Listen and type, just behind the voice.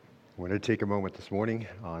I wanted to take a moment this morning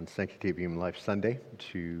on Sanctity of Human Life Sunday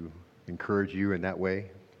to encourage you in that way.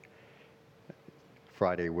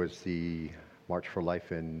 Friday was the March for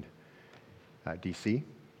Life in D.C.,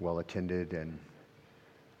 well attended, and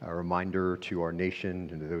a reminder to our nation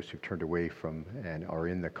and to those who've turned away from and are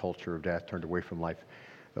in the culture of death, turned away from life,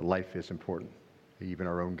 that life is important. Even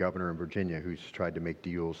our own governor in Virginia, who's tried to make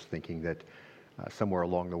deals thinking that somewhere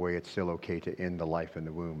along the way it's still okay to end the life in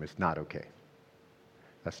the womb, is not okay.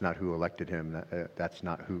 That's not who elected him. That's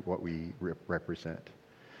not what we represent.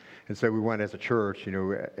 And so we went as a church,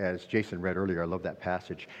 as Jason read earlier, I love that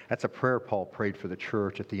passage. That's a prayer Paul prayed for the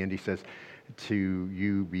church. At the end he says, to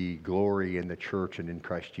you be glory in the church and in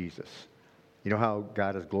Christ Jesus. You know how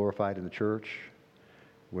God is glorified in the church?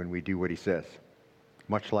 When we do what he says.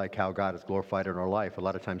 Much like how God is glorified in our life. A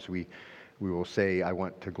lot of times we will say, I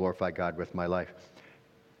want to glorify God with my life.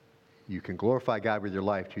 You can glorify God with your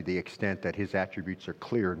life to the extent that his attributes are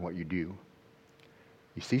clear in what you do.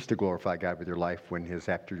 You cease to glorify God with your life when his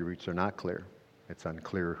attributes are not clear. It's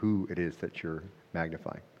unclear who it is that you're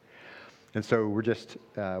magnifying. And so we're just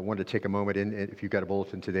wanted to take a moment. If you've got a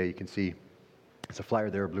bulletin today, you can see it's a flyer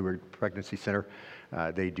there, Blue Ridge Pregnancy Center.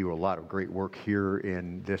 They do a lot of great work here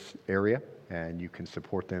in this area, and you can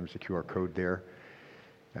support them. There's a QR code there.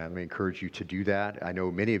 Let me encourage you to do that. I know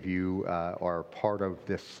many of you are part of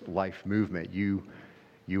this life movement. You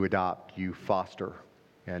adopt, you foster,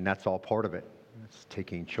 and that's all part of it. It's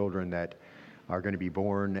taking children that are going to be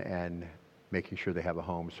born and making sure they have a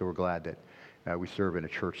home. So we're glad that we serve in a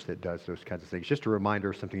church that does those kinds of things. Just a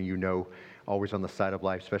reminder, something always on the side of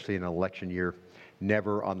life, especially in an election year,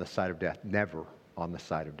 never on the side of death. Never on the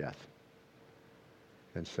side of death.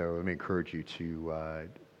 And so let me encourage you to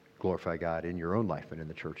glorify God in your own life and in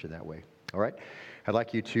the church in that way. All right? I'd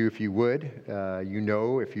like you to, if you would,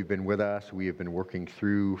 if you've been with us, we have been working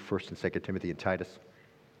through 1st and 2nd Timothy and Titus.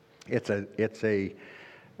 It's a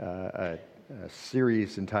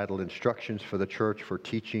series entitled Instructions for the Church for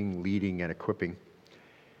Teaching, Leading, and Equipping.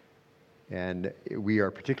 And we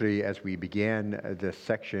are particularly, as we began this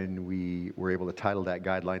section, we were able to title that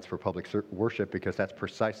Guidelines for Public Worship because that's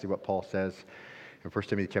precisely what Paul says in 1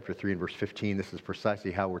 Timothy chapter 3 and verse 15. This is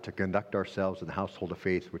precisely how we're to conduct ourselves in the household of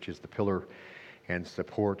faith, which is the pillar and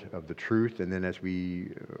support of the truth. And then as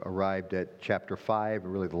we arrived at chapter 5,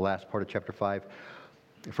 really the last part of chapter 5,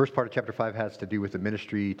 the first part of chapter 5 has to do with the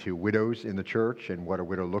ministry to widows in the church and what a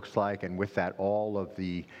widow looks like. And with that, all of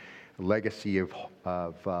the legacy of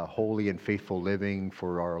holy and faithful living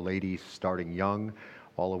for our ladies starting young,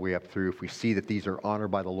 all the way up through. If we see that these are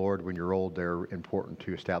honored by the Lord when you're old, they're important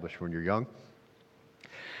to establish when you're young.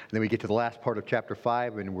 And then we get to the last part of chapter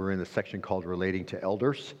 5, and we're in the section called Relating to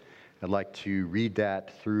Elders. I'd like to read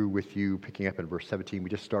that through with you, picking up in verse 17. We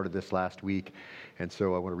just started this last week, and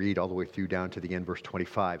so I want to read all the way through down to the end, verse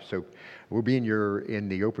 25. So we'll be in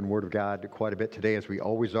the open Word of God quite a bit today, as we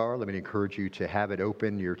always are. Let me encourage you to have it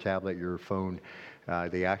open, your tablet, your phone,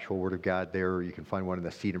 the actual Word of God there. You can find one in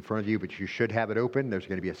the seat in front of you, but you should have it open. There's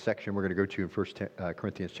going to be a section we're going to go to in 1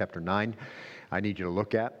 Corinthians chapter 9. I need you to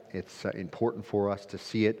look at. It's important for us to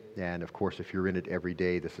see it, and of course, if you're in it every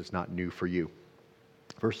day, this is not new for you.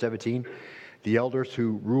 Verse 17, the elders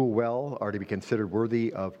who rule well are to be considered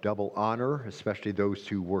worthy of double honor, especially those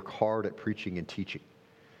who work hard at preaching and teaching.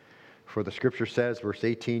 For the scripture says, verse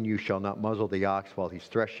 18, you shall not muzzle the ox while he's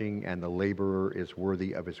threshing, and the laborer is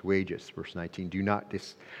worthy of his wages. Verse 19, do not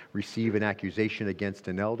receive an accusation against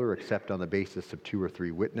an elder except on the basis of 2 or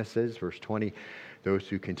 3 witnesses. Verse 20, those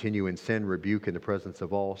who continue in sin rebuke in the presence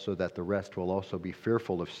of all, so that the rest will also be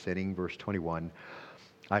fearful of sinning. Verse 21,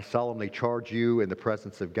 I solemnly charge you in the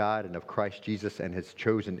presence of God and of Christ Jesus and his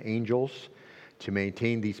chosen angels to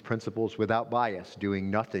maintain these principles without bias,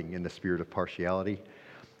 doing nothing in the spirit of partiality.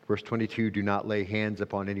 Verse 22, do not lay hands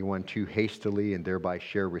upon anyone too hastily and thereby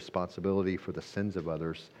share responsibility for the sins of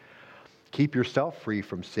others. Keep yourself free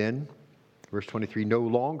from sin. Verse 23, no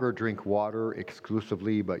longer drink water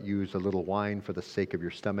exclusively, but use a little wine for the sake of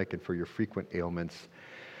your stomach and for your frequent ailments.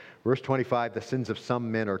 Verse 25, the sins of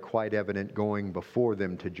some men are quite evident, going before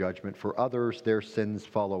them to judgment. For others, their sins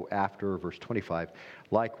follow after. Verse 25,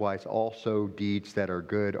 likewise also deeds that are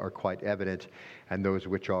good are quite evident, and those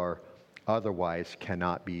which are otherwise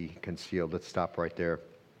cannot be concealed. Let's stop right there.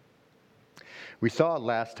 We saw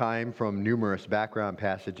last time from numerous background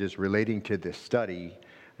passages relating to this study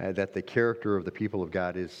that the character of the people of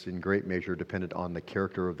God is in great measure dependent on the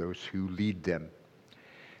character of those who lead them.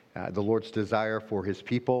 The Lord's desire for his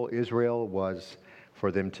people, Israel, was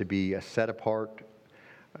for them to be a set apart,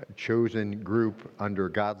 chosen group under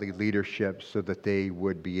godly leadership so that they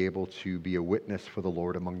would be able to be a witness for the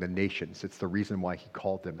Lord among the nations. It's the reason why he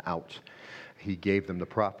called them out. He gave them the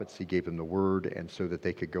prophets, he gave them the word, and so that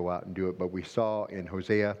they could go out and do it. But we saw in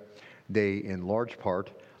Hosea, they in large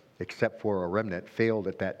part, except for a remnant, failed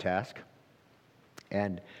at that task.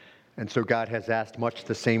 And so God has asked much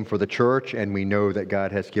the same for the church, and we know that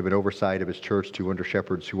God has given oversight of his church to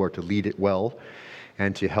under-shepherds who are to lead it well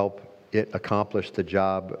and to help it accomplish the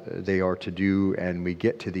job they are to do. And we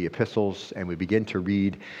get to the epistles and we begin to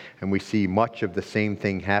read, and we see much of the same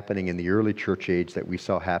thing happening in the early church age that we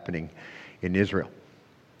saw happening in Israel.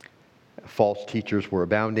 False teachers were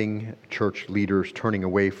abounding, church leaders turning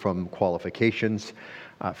away from qualifications,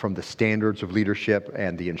 from the standards of leadership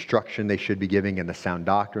and the instruction they should be giving and the sound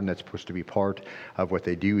doctrine that's supposed to be part of what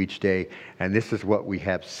they do each day. And this is what we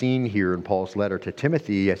have seen here in Paul's letter to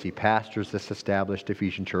Timothy as he pastors this established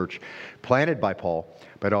Ephesian church, planted by Paul,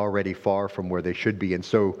 but already far from where they should be. And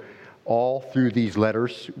so all through these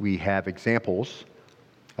letters, we have examples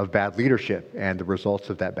of bad leadership and the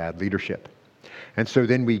results of that bad leadership. And so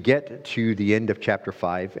then we get to the end of chapter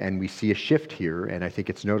 5, and we see a shift here, and I think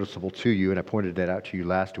it's noticeable to you, and I pointed that out to you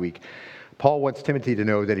last week. Paul wants Timothy to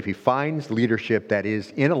know that if he finds leadership that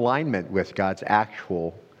is in alignment with God's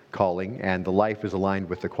actual calling, and the life is aligned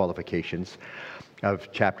with the qualifications of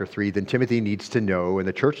chapter 3, then Timothy needs to know, and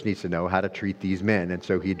the church needs to know, how to treat these men. And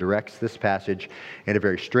so he directs this passage in a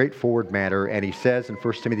very straightforward manner, and he says in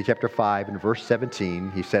 1 Timothy chapter 5, and verse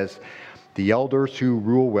 17, he says, "The elders who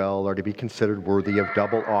rule well are to be considered worthy of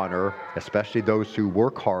double honor, especially those who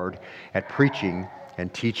work hard at preaching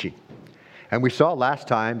and teaching." And we saw last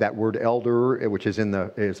time that word elder, which is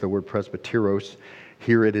the word presbyteros.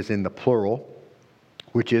 Here it is in the plural,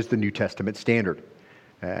 which is the New Testament standard.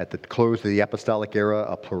 At the close of the apostolic era,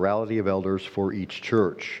 a plurality of elders for each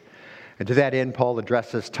church. And to that end, Paul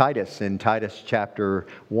addresses Titus in Titus chapter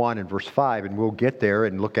 1 and verse 5, and we'll get there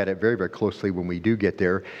and look at it very, very closely when we do get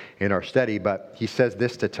there in our study. But he says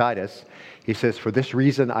this to Titus. He says, "For this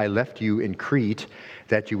reason I left you in Crete,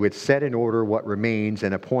 that you would set in order what remains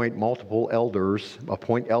and appoint elders,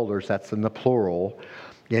 that's in the plural,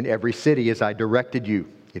 in every city as I directed you."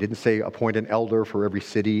 He didn't say appoint an elder for every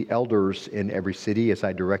city, elders in every city as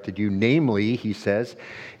I directed you. Namely, he says,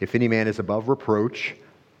 if any man is above reproach,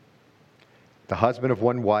 the husband of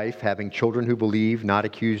one wife, having children who believe, not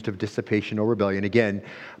accused of dissipation or rebellion. Again,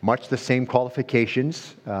 much the same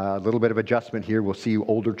qualifications, a little bit of adjustment here. We'll see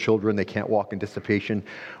older children, they can't walk in dissipation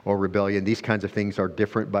or rebellion. These kinds of things are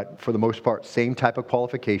different, but for the most part, same type of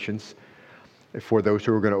qualifications for those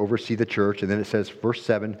who are going to oversee the church. And then it says, verse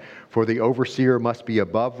 7, "For the overseer must be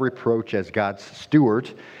above reproach as God's steward,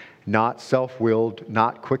 not self-willed,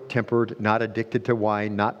 not quick-tempered, not addicted to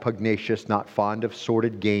wine, not pugnacious, not fond of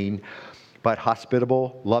sordid gain, but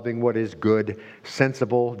hospitable, loving what is good,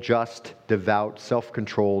 sensible, just, devout,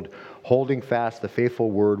 self-controlled, holding fast the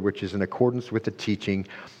faithful word which is in accordance with the teaching,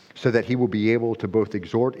 so that he will be able to both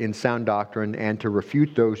exhort in sound doctrine and to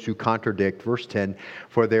refute those who contradict." Verse 10,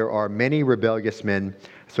 "For there are many rebellious men,"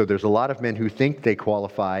 so there's a lot of men who think they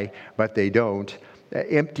qualify, but they don't,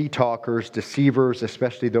 "empty talkers, deceivers,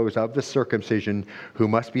 especially those of the circumcision, who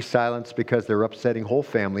must be silenced because they're upsetting whole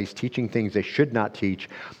families, teaching things they should not teach,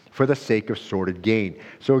 for the sake of sordid gain."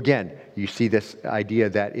 So again, you see this idea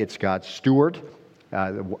that it's God's steward,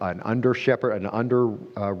 an under shepherd, an under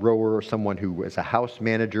rower, someone who is a house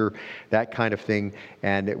manager, that kind of thing.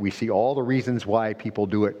 And we see all the reasons why people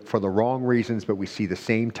do it for the wrong reasons, but we see the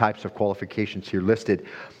same types of qualifications here listed.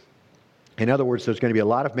 In other words, there's going to be a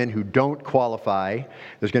lot of men who don't qualify.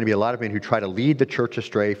 There's going to be a lot of men who try to lead the church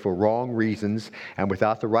astray for wrong reasons and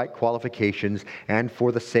without the right qualifications and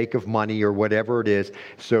for the sake of money or whatever it is.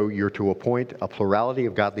 So you're to appoint a plurality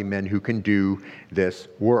of godly men who can do this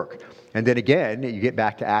work. And then again, you get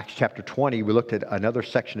back to Acts chapter 20. We looked at another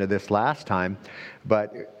section of this last time,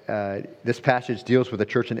 but this passage deals with the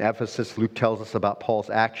church in Ephesus. Luke tells us about Paul's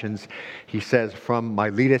actions. He says, "From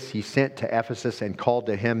Miletus he sent to Ephesus and called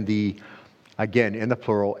to him the," again, in the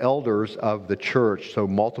plural, "elders of the church," so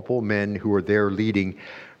multiple men who are there leading.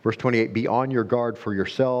 Verse 28, "Be on your guard for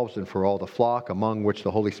yourselves and for all the flock, among which the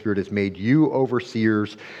Holy Spirit has made you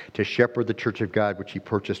overseers to shepherd the church of God, which he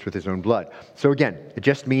purchased with his own blood." So again, it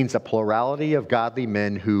just means a plurality of godly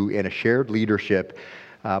men who, in a shared leadership,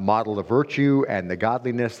 model the virtue and the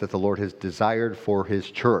godliness that the Lord has desired for his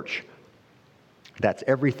church. That's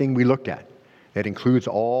everything we looked at. It includes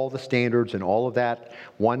all the standards and all of that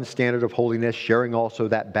one standard of holiness, sharing also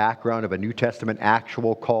that background of a New Testament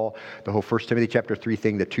actual call, the whole 1 Timothy chapter 3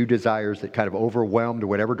 thing, the two desires that kind of overwhelmed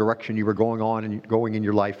whatever direction you were going in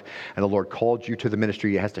your life, and the Lord called you to the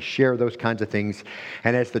ministry. It has to share those kinds of things.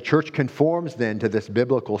 And as the church conforms then to this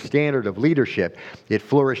biblical standard of leadership, it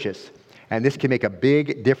flourishes. And this can make a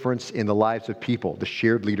big difference in the lives of people. The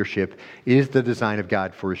shared leadership is the design of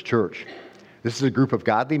God for His church. This is a group of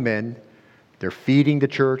godly men. They're feeding the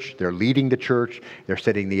church, they're leading the church, they're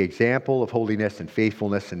setting the example of holiness and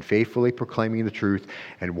faithfully proclaiming the truth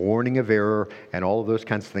and warning of error and all of those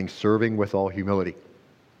kinds of things, serving with all humility.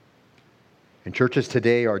 And churches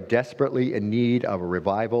today are desperately in need of a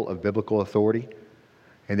revival of biblical authority,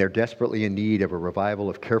 and they're desperately in need of a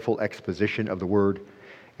revival of careful exposition of the Word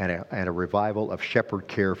and a revival of shepherd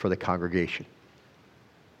care for the congregation.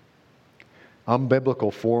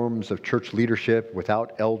 Unbiblical forms of church leadership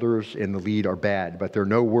without elders in the lead are bad, but they're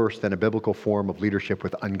no worse than a biblical form of leadership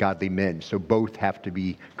with ungodly men. So both have to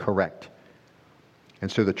be correct.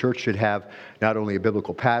 And so the church should have not only a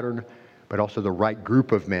biblical pattern, but also the right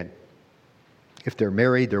group of men. If they're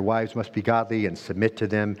married, their wives must be godly and submit to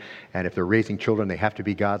them. And if they're raising children, they have to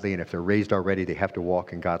be godly. And if they're raised already, they have to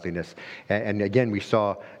walk in godliness. And again, we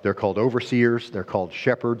saw they're called overseers. They're called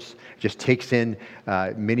shepherds. It just takes in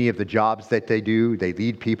many of the jobs that they do. They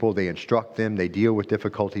lead people. They instruct them. They deal with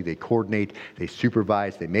difficulty. They coordinate. They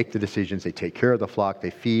supervise. They make the decisions. They take care of the flock. They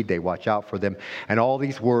feed. They watch out for them. And all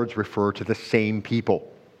these words refer to the same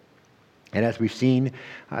people. And as we've seen,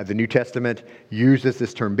 the New Testament uses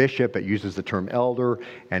this term bishop, it uses the term elder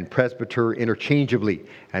and presbyter interchangeably.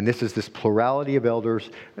 And this is this plurality of elders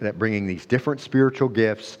that bringing these different spiritual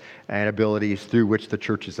gifts and abilities through which the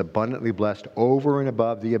church is abundantly blessed over and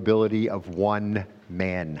above the ability of one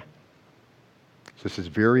man. So this is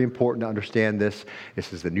very important to understand this.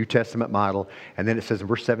 This is the New Testament model. And then it says in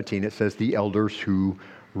verse 17, it says the elders who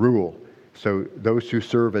rule. So those who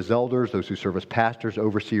serve as elders, those who serve as pastors,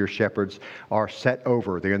 overseers, shepherds, are set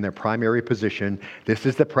over. They're in their primary position. This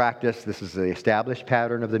is the practice. This is the established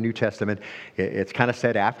pattern of the New Testament. It's kind of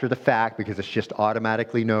said after the fact because it's just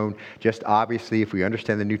automatically known. Just obviously, if we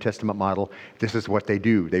understand the New Testament model, this is what they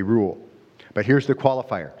do. They rule. But here's the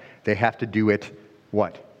qualifier. They have to do it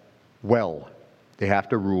what? Well. They have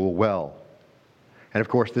to rule well. And of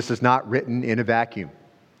course, this is not written in a vacuum.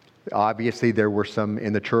 Obviously, there were some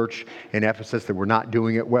in the church in Ephesus that were not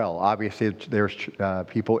doing it well. Obviously, there's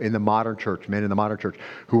people in the modern church, men in the modern church,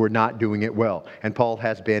 who are not doing it well. And Paul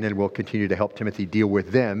has been and will continue to help Timothy deal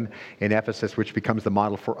with them in Ephesus, which becomes the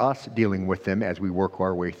model for us dealing with them as we work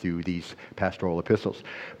our way through these pastoral epistles.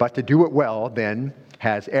 But to do it well, then,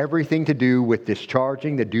 has everything to do with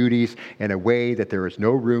discharging the duties in a way that there is no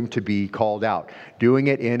room to be called out. Doing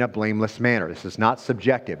it in a blameless manner. This is not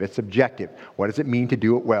subjective, it's objective. What does it mean to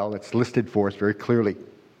do it well? It's listed for us very clearly.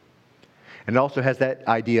 And it also has that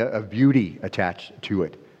idea of beauty attached to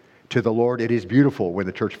it. To the Lord, it is beautiful when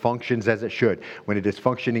the church functions as it should, when it is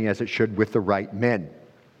functioning as it should with the right men.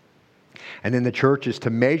 And then the church is to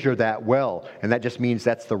measure that well. And that just means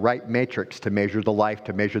that's the right matrix to measure the life,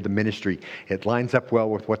 to measure the ministry. It lines up well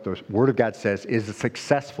with what the Word of God says is a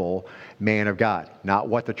successful man of God. Not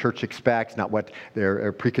what the church expects, not what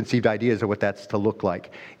their preconceived ideas of what that's to look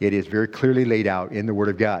like. It is very clearly laid out in the Word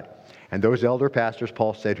of God. And those elder pastors,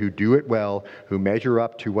 Paul said, who do it well, who measure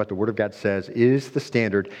up to what the Word of God says is the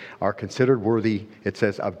standard, are considered worthy, it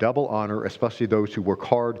says, of double honor, especially those who work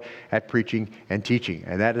hard at preaching and teaching.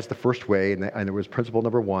 And that is the first way, and it was principle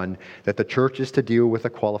number one, that the church is to deal with a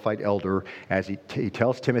qualified elder. As he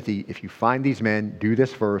tells Timothy, if you find these men, do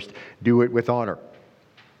this first, do it with honor.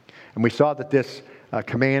 And we saw that this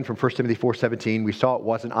command from 1 Timothy 4:17, we saw it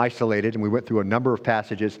wasn't isolated, and we went through a number of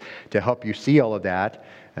passages to help you see all of that.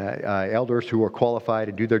 Elders who are qualified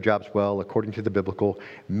and do their jobs well according to the biblical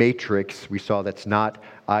matrix, we saw that's not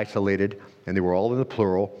isolated, and they were all in the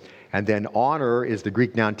plural. And then honor is the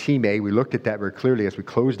Greek noun time. We looked at that very clearly as we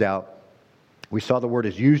closed out. We saw the word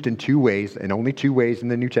is used in two ways, and only two ways in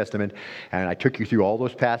the New Testament. And I took you through all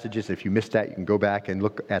those passages. If you missed that, you can go back and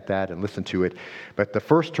look at that and listen to it. But the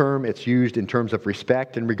first term, it's used in terms of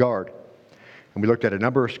respect and regard. And we looked at a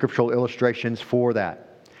number of scriptural illustrations for that.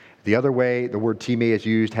 The other way the word time is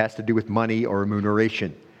used has to do with money or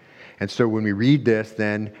remuneration. And so when we read this,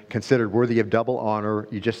 then, considered worthy of double honor,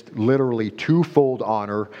 you just literally twofold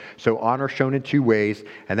honor. So honor shown in two ways,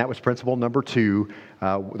 and that was principle number two.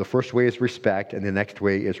 The first way is respect, and the next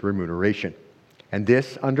way is remuneration. And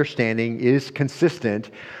this understanding is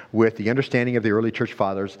consistent with the understanding of the early church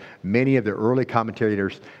fathers. Many of the early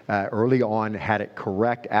commentators early on had it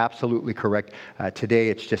correct, absolutely correct. Today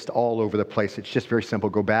it's just all over the place. It's just very simple.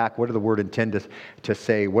 Go back. What did the word intend to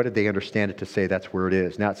say? What did they understand it to say? That's where it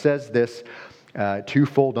is. Now it says this,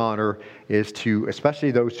 twofold honor is to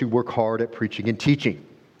especially those who work hard at preaching and teaching.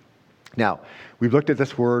 Now, we've looked at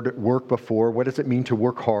this word work before. What does it mean to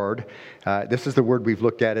work hard? This is the word we've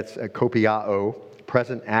looked at. It's kopiao,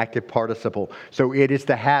 present active participle. So it is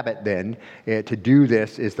the habit then, to do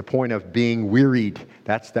this is the point of being wearied.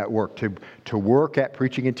 That's that work. To work at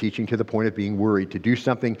preaching and teaching to the point of being worried. To do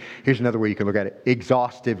something, here's another way you can look at it,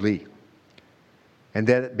 exhaustively. And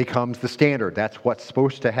then it becomes the standard. That's what's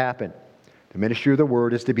supposed to happen. The ministry of the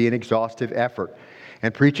word is to be an exhaustive effort.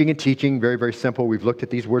 And preaching and teaching, very, very simple. We've looked at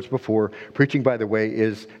these words before. Preaching, by the way,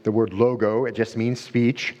 is the word logo. It just means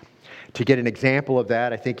speech. To get an example of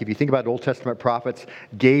that, I think if you think about Old Testament prophets,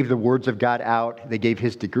 gave the words of God out. They gave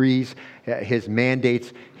his decrees, his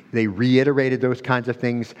mandates. They reiterated those kinds of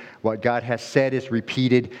things. What God has said is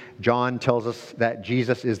repeated. John tells us that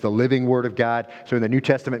Jesus is the living word of God. So in the New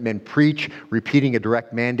Testament, men preach, repeating a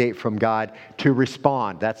direct mandate from God to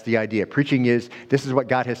respond. That's the idea. Preaching is, this is what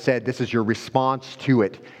God has said. This is your response to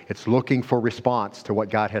it. It's looking for response to what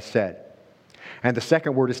God has said. And the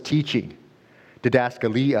second word is teaching.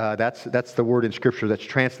 Didaskalia, that's the word in Scripture that's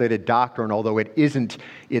translated doctrine, although it isn't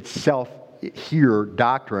itself here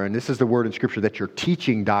doctrine. This is the word in Scripture that you're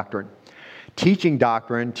teaching doctrine. Teaching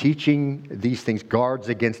doctrine, teaching these things guards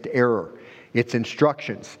against error. It's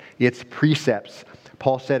instructions. It's precepts.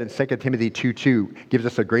 Paul said in 2 Timothy 2:2, gives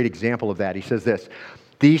us a great example of that. He says this,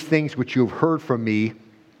 these things which you have heard from me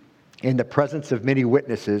in the presence of many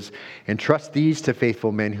witnesses, entrust these to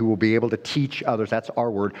faithful men who will be able to teach others. That's our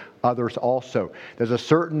word, others also. There's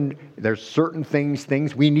certain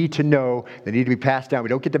things we need to know that need to be passed down. We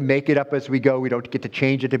don't get to make it up as we go. We don't get to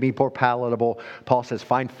change it to be more palatable. Paul says,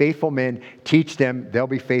 find faithful men, teach them, they'll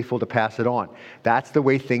be faithful to pass it on. That's the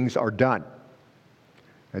way things are done.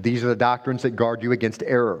 Now, these are the doctrines that guard you against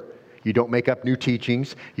error. You don't make up new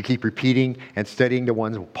teachings. You keep repeating and studying the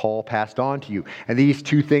ones Paul passed on to you. And these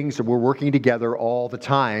two things we're working together all the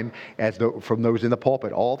time from those in the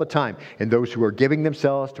pulpit, all the time. And those who are giving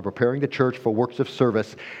themselves to preparing the church for works of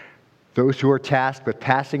service, those who are tasked with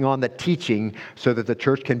passing on the teaching so that the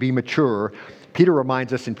church can be mature. Peter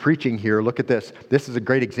reminds us in preaching here, look at this. This is a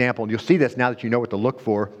great example. And you'll see this now that you know what to look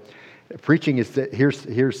for. Preaching is, here's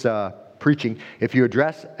preaching, if you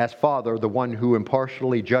address as Father the one who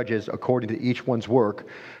impartially judges according to each one's work,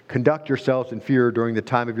 conduct yourselves in fear during the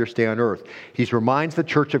time of your stay on earth. He reminds the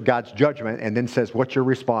church of God's judgment and then says, what's your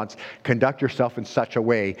response? Conduct yourself in such a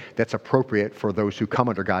way that's appropriate for those who come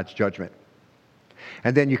under God's judgment.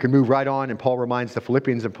 And then you can move right on, and Paul reminds the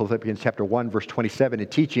Philippians in Philippians chapter 1, verse 27 in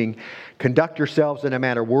teaching, conduct yourselves in a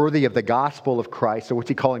manner worthy of the gospel of Christ. So what's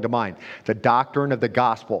he calling to mind? The doctrine of the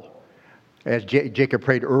gospel. As Jacob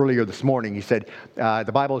prayed earlier this morning, he said,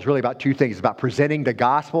 the Bible is really about two things. It's about presenting the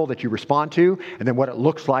gospel that you respond to, and then what it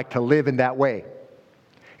looks like to live in that way.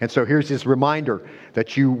 And so here's this reminder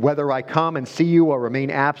that whether I come and see you or remain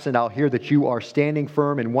absent, I'll hear that you are standing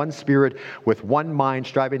firm in one spirit with one mind,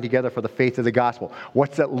 striving together for the faith of the gospel.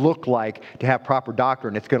 What's that look like to have proper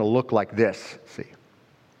doctrine? It's going to look like this. See,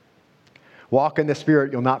 walk in the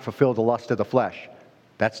Spirit, you'll not fulfill the lust of the flesh.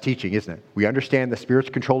 That's teaching, isn't it? We understand the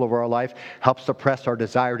Spirit's control over our life helps suppress our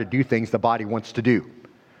desire to do things the body wants to do.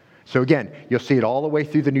 So again, you'll see it all the way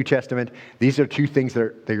through the New Testament. These are two things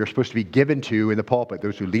that you're supposed to be given to in the pulpit.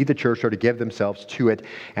 Those who lead the church are to give themselves to it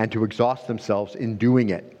and to exhaust themselves in doing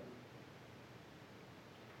it.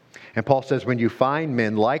 And Paul says, when you find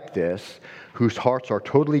men like this, whose hearts are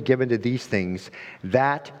totally given to these things,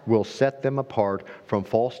 that will set them apart from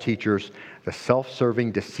false teachers, the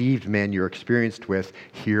self-serving, deceived men you're experienced with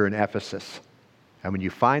here in Ephesus. And when you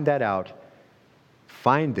find that out,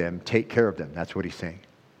 find them, take care of them. That's what he's saying.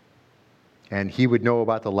 And he would know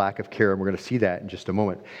about the lack of care, and we're going to see that in just a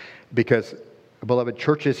moment. Because, beloved,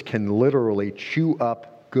 churches can literally chew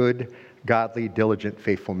up good, godly, diligent,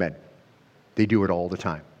 faithful men. They do it all the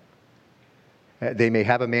time. They may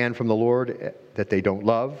have a man from the Lord that they don't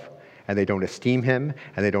love, and they don't esteem him,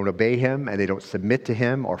 and they don't obey him, and they don't submit to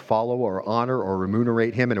him, or follow, or honor, or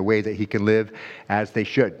remunerate him in a way that he can live as they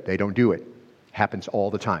should. They don't do it. Happens all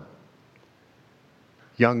the time.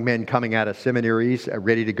 Young men coming out of seminaries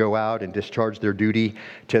ready to go out and discharge their duty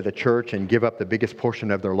to the church and give up the biggest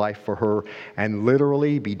portion of their life for her, and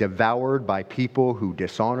literally be devoured by people who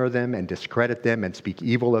dishonor them and discredit them and speak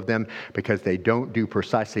evil of them because they don't do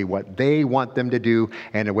precisely what they want them to do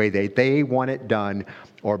and the way they want it done,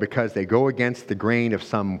 or because they go against the grain of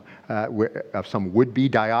some would-be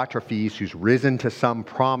Diotrephes who's risen to some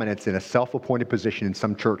prominence in a self-appointed position in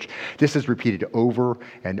some church. This is repeated over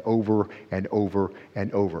and over and over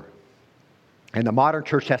and over. And the modern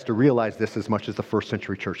church has to realize this as much as the first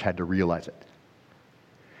century church had to realize it.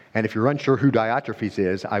 And if you're unsure who Diotrephes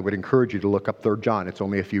is, I would encourage you to look up 3 John. It's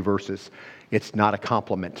only a few verses. It's not a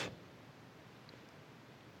compliment.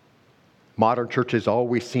 Modern churches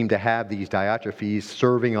always seem to have these Diotrephes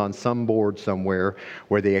serving on some board somewhere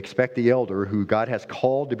where they expect the elder, who God has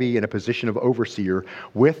called to be in a position of overseer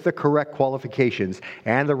with the correct qualifications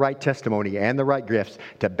and the right testimony and the right gifts,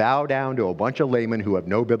 to bow down to a bunch of laymen who have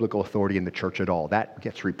no biblical authority in the church at all. That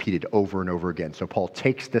gets repeated over and over again. So Paul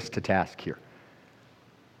takes this to task here.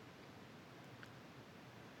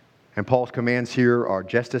 And Paul's commands here are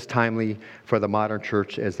just as timely for the modern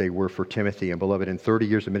church as they were for Timothy. And beloved, in 30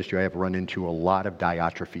 years of ministry, I have run into a lot of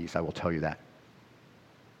Diotrephes, I will tell you that.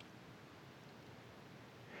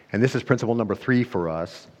 And this is principle number 3 for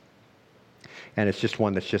us. And it's just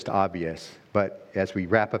one that's just obvious. But as we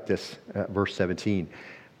wrap up this verse 17,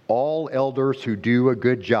 all elders who do a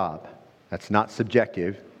good job, that's not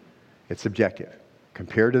subjective, it's subjective,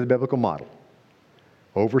 compared to the biblical model,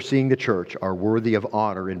 overseeing the church, are worthy of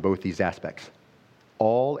honor in both these aspects.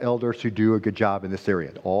 All elders who do a good job in this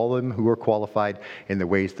area, all of them who are qualified in the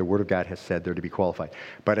ways the Word of God has said they're to be qualified.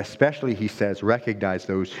 But especially, he says, recognize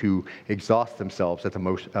those who exhaust themselves with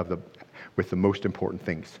the most important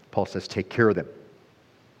things. Paul says, take care of them.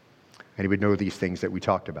 And he would know these things that we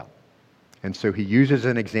talked about. And so he uses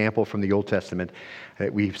an example from the Old Testament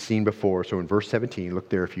that we've seen before. So in verse 17, look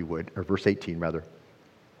there if you would, or verse 18 rather.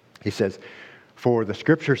 He says, for the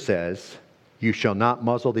scripture says, you shall not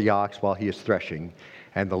muzzle the ox while he is threshing,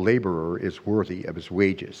 and the laborer is worthy of his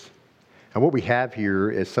wages. And what we have here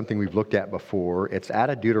is something we've looked at before. It's out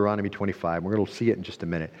of Deuteronomy 25. We're going to see it in just a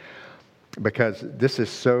minute, because this is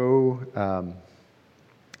so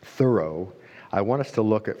thorough. I want us to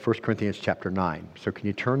look at 1 Corinthians chapter 9. So can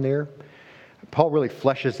you turn there? Paul really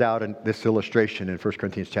fleshes out in this illustration in 1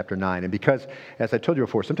 Corinthians chapter 9. And because, as I told you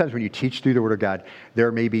before, sometimes when you teach through the Word of God,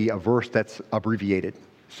 there may be a verse that's abbreviated.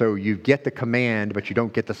 So you get the command, but you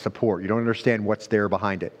don't get the support. You don't understand what's there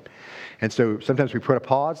behind it. And so sometimes we put a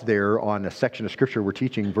pause there on a section of Scripture we're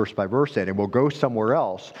teaching verse by verse in, and we'll go somewhere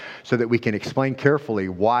else so that we can explain carefully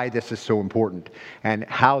why this is so important and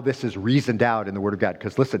how this is reasoned out in the Word of God.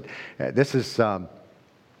 Because listen, this is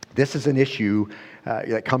an issue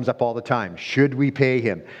that comes up all the time. Should we pay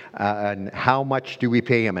him? And how much do we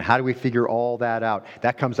pay him? And how do we figure all that out?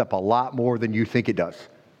 That comes up a lot more than you think it does.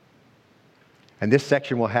 And this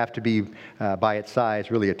section will have to be, by its size,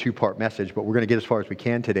 really a 2-part message, but we're going to get as far as we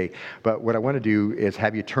can today. But what I want to do is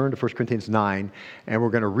have you turn to 1 Corinthians 9, and we're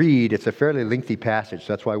going to read. It's a fairly lengthy passage,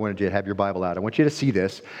 so that's why I wanted you to have your Bible out. I want you to see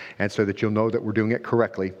this, and so that you'll know that we're doing it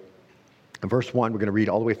correctly. In verse 1, we're going to read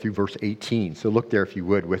all the way through verse 18. So look there if you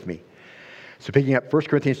would with me. So picking up 1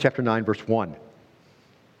 Corinthians chapter 9, verse 1.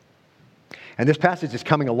 And this passage is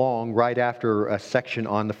coming along right after a section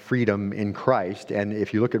on the freedom in Christ. And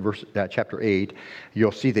if you look at chapter 8,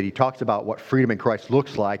 you'll see that he talks about what freedom in Christ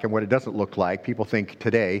looks like and what it doesn't look like. People think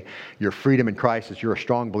today your freedom in Christ is you're a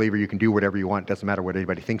strong believer, you can do whatever you want, it doesn't matter what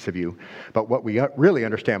anybody thinks of you. But what we really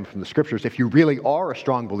understand from the Scriptures, if you really are a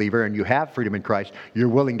strong believer and you have freedom in Christ, you're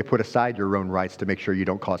willing to put aside your own rights to make sure you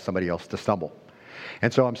don't cause somebody else to stumble.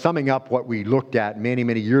 And so I'm summing up what we looked at many,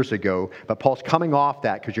 many years ago, but Paul's coming off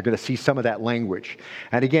that because you're going to see some of that language.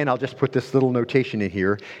 And again, I'll just put this little notation in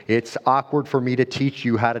here. It's awkward for me to teach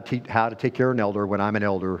you how to take care of an elder when I'm an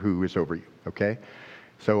elder who is over you, okay?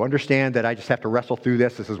 So understand that I just have to wrestle through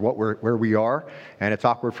this. This is where we are, and it's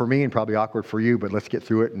awkward for me and probably awkward for you, but let's get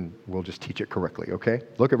through it and we'll just teach it correctly, okay?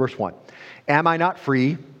 Look at verse 1. Am I not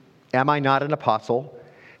free? Am I not an apostle?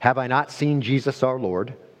 Have I not seen Jesus our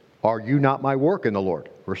Lord? Are you not my work in the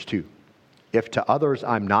Lord? Verse 2. If to others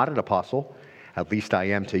I'm not an apostle, at least I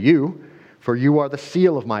am to you, for you are the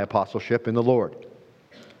seal of my apostleship in the Lord.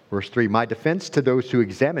 Verse 3. My defense to those who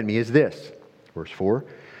examine me is this. Verse 4.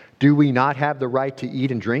 Do we not have the right to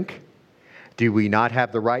eat and drink? Do we not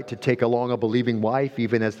have the right to take along a believing wife,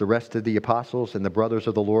 even as the rest of the apostles and the brothers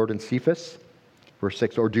of the Lord and Cephas? Verse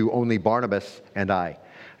 6. Or do only Barnabas and I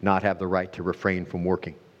not have the right to refrain from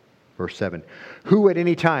working? Verse 7, who at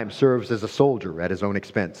any time serves as a soldier at his own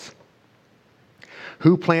expense?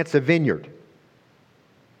 Who plants a vineyard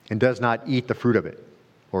and does not eat the fruit of it?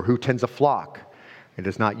 Or who tends a flock and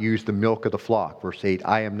does not use the milk of the flock? Verse 8,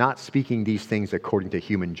 I am not speaking these things according to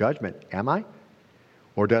human judgment, am I?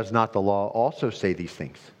 Or does not the law also say these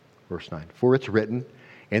things? Verse 9, for it's written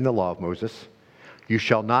in the law of Moses, you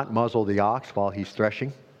shall not muzzle the ox while he's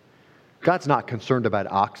threshing. God's not concerned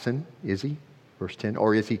about oxen, is he? Verse 10.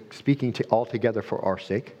 Or is he speaking altogether for our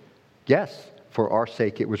sake? Yes, for our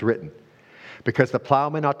sake it was written. Because the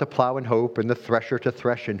plowman ought to plow in hope, and the thresher to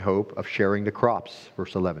thresh in hope of sharing the crops.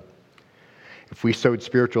 Verse 11. If we sowed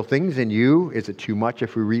spiritual things in you, is it too much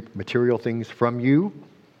if we reap material things from you?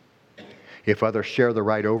 If others share the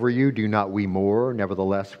right over you, do not we more?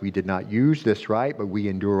 Nevertheless, we did not use this right, but we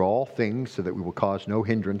endure all things so that we will cause no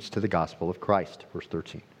hindrance to the gospel of Christ. Verse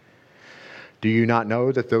 13. Do you not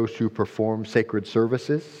know that those who perform sacred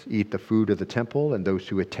services eat the food of the temple, and those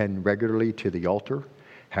who attend regularly to the altar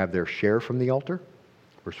have their share from the altar?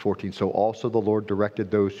 Verse 14. So also the Lord directed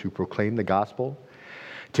those who proclaim the gospel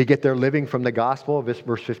to get their living from the gospel.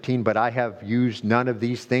 Verse 15. But I have used none of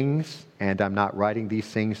these things, and I'm not writing these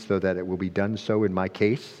things so that it will be done so in my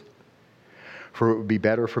case. For it would be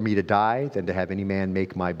better for me to die than to have any man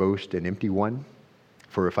make my boast an empty one.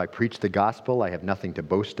 For if I preach the gospel, I have nothing to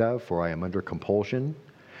boast of, for I am under compulsion.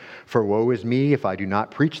 For woe is me if I do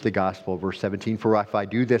not preach the gospel. Verse 17, for if I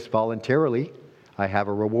do this voluntarily, I have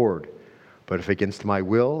a reward. But if against my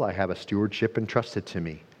will, I have a stewardship entrusted to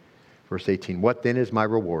me. Verse 18, what then is my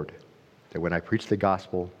reward? That when I preach the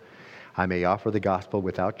gospel, I may offer the gospel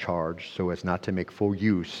without charge, so as not to make full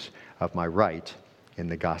use of my right in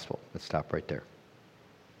the gospel. Let's stop right there.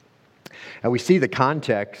 And we see the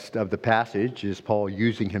context of the passage is Paul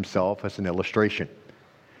using himself as an illustration.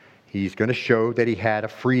 He's going to show that he had a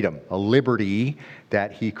freedom, a liberty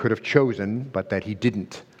that he could have chosen, but that he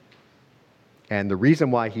didn't. And the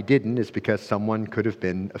reason why he didn't is because someone could have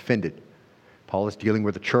been offended. Paul is dealing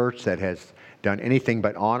with a church that has done anything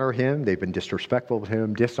but honor him. They've been disrespectful to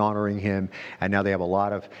him, dishonoring him, and now they have a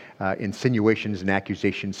lot of insinuations and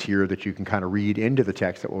accusations here that you can kind of read into the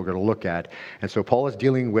text that we're going to look at. And so Paul is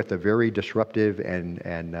dealing with a very disruptive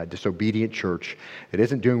and disobedient church that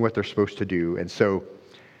isn't doing what they're supposed to do. And so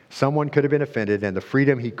someone could have been offended, and the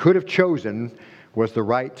freedom he could have chosen was the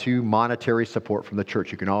right to monetary support from the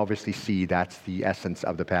church. You can obviously see that's the essence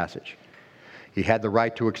of the passage. He had the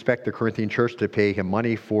right to expect the Corinthian church to pay him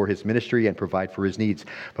money for his ministry and provide for his needs.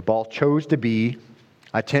 But Paul chose to be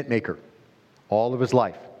a tent maker all of his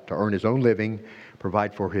life, to earn his own living,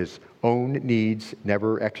 provide for his own needs,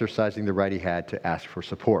 never exercising the right he had to ask for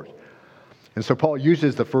support. And so Paul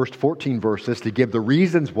uses the first 14 verses to give the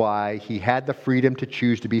reasons why he had the freedom to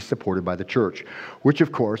choose to be supported by the church, which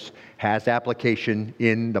of course has application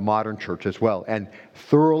in the modern church as well, and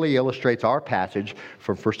thoroughly illustrates our passage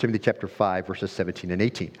from 1 Timothy chapter 5, verses 17 and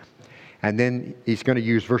 18. And then he's going to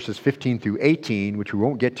use verses 15 through 18, which we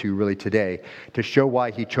won't get to really today, to show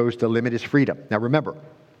why he chose to limit his freedom. Now remember,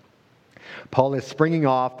 Paul is springing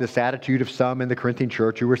off this attitude of some in the Corinthian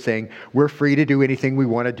church who were saying, we're free to do anything we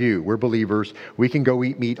want to do. We're believers. We can go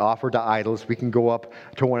eat meat offered to idols. We can go up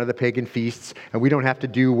to one of the pagan feasts, and we don't have to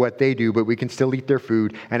do what they do, but we can still eat their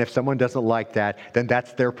food. And if someone doesn't like that, then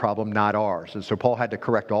that's their problem, not ours. And so Paul had to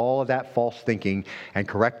correct all of that false thinking and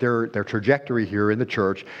correct their trajectory here in the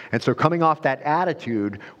church. And so coming off that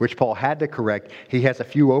attitude, which Paul had to correct, he has a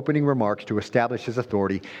few opening remarks to establish his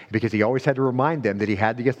authority, because he always had to remind them that he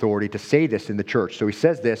had the authority to say this in the church. So he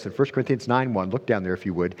says this in 1 Corinthians 9:1. Look down there if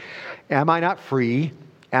you would. Am I not free?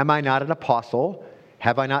 Am I not an apostle?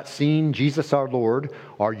 Have I not seen Jesus our Lord?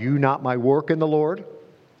 Are you not my work in the Lord?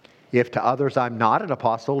 If to others I'm not an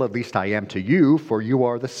apostle, at least I am to you, for you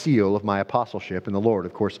are the seal of my apostleship in the Lord.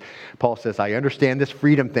 Of course, Paul says, I understand this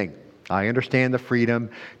freedom thing. I understand the freedom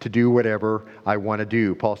to do whatever I want to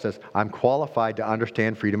do. Paul says, I'm qualified to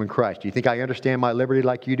understand freedom in Christ. Do you think I understand my liberty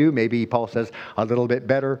like you do? Maybe Paul says a little bit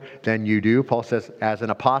better than you do. Paul says, as an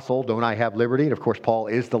apostle, don't I have liberty? And of course, Paul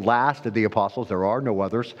is the last of the apostles. There are no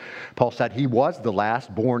others. Paul said he was the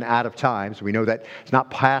last, born out of time. So we know that it's not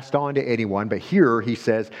passed on to anyone. But here he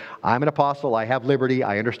says, I'm an apostle. I have liberty.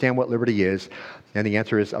 I understand what liberty is. And the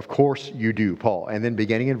answer is, of course you do, Paul. And then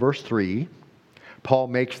beginning in verse 3, Paul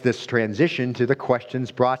makes this transition to the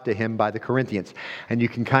questions brought to him by the Corinthians. And you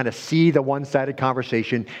can kind of see the one-sided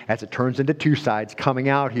conversation as it turns into two sides coming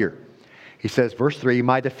out here. He says, verse 3,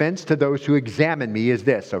 my defense to those who examine me is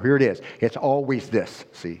this. So here it is. It's always this,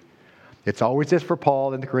 see. It's always this for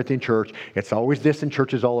Paul in the Corinthian church. It's always this in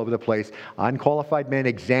churches all over the place. Unqualified men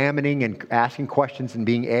examining and asking questions and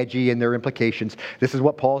being edgy in their implications. This is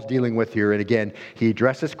what Paul's dealing with here. And again, he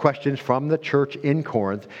addresses questions from the church in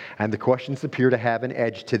Corinth, and the questions appear to have an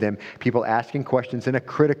edge to them. People asking questions in a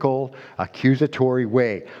critical, accusatory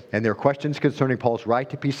way. And they're questions concerning Paul's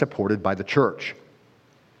right to be supported by the church.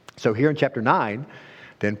 So here in chapter 9,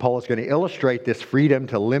 then Paul is going to illustrate this freedom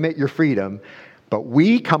to limit your freedom But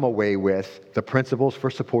we come away with the principles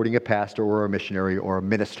for supporting a pastor or a missionary or a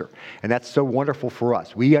minister. And that's so wonderful for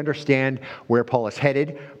us. We understand where Paul is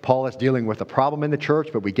headed. Paul is dealing with a problem in the church,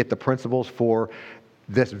 but we get the principles for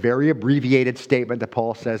this very abbreviated statement that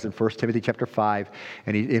Paul says in 1 Timothy chapter 5.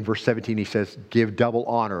 And in verse 17, he says, give double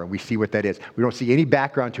honor. And we see what that is. We don't see any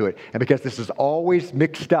background to it. And because this is always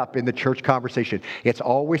mixed up in the church conversation, it's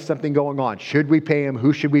always something going on. Should we pay him?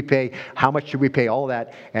 Who should we pay? How much should we pay? All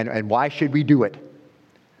that. And why should we do it?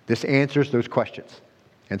 This answers those questions.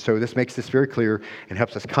 And so this makes this very clear and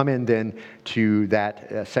helps us come in then to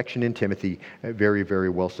that section in Timothy very, very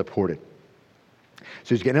well supported.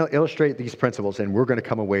 So he's going to illustrate these principles, and we're going to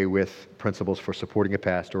come away with principles for supporting a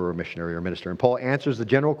pastor or a missionary or a minister. And Paul answers the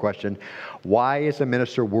general question, why is a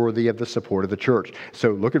minister worthy of the support of the church?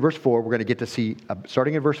 So look at verse 4. We're going to get to see,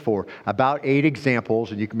 starting in verse 4, about 8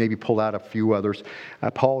 examples, and you can maybe pull out a few others.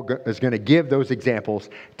 Paul is going to give those examples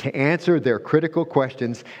to answer their critical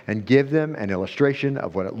questions and give them an illustration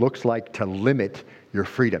of what it looks like to limit your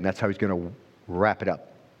freedom. That's how he's going to wrap it up.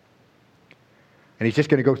 And he's just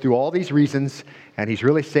going to go through all these reasons, and he's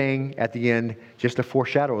really saying at the end, just to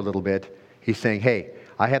foreshadow a little bit, he's saying, hey,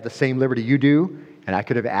 I have the same liberty you do, and I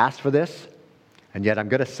could have asked for this, and yet I'm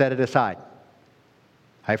going to set it aside.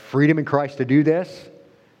 I have freedom in Christ to do this.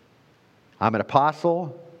 I'm an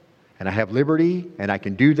apostle, and I have liberty, and I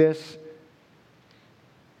can do this.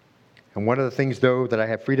 And one of the things, though, that I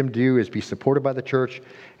have freedom to do is be supported by the church,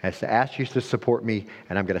 and to ask you to support me,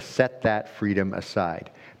 and I'm going to set that freedom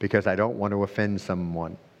aside because I don't want to offend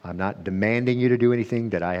someone. I'm not demanding you to do anything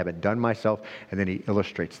that I haven't done myself. And then he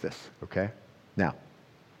illustrates this, okay? Now,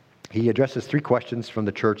 he addresses 3 questions from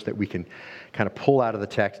the church that we can kind of pull out of the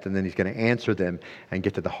text, and then he's going to answer them and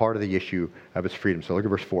get to the heart of the issue of his freedom. So look at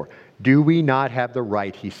verse 4. Do we not have the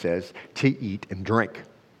right, he says, to eat and drink?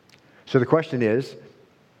 So the question is,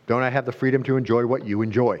 don't I have the freedom to enjoy what you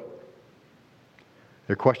enjoy?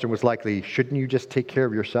 Their question was likely, shouldn't you just take care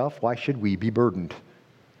of yourself? Why should we be burdened?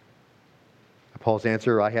 Paul's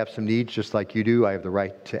answer, I have some needs just like you do. I have the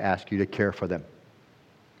right to ask you to care for them.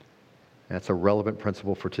 That's a relevant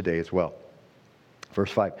principle for today as well. Verse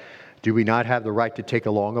 5, do we not have the right to take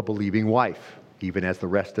along a believing wife, even as the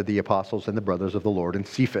rest of the apostles and the brothers of the Lord and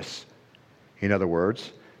Cephas? In other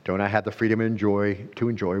words, don't I have the freedom to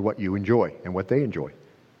enjoy what you enjoy and what they enjoy?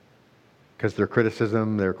 Because their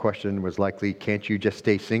criticism, their question was likely, can't you just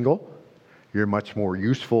stay single? You're much more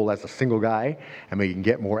useful as a single guy, and we can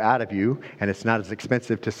get more out of you, and it's not as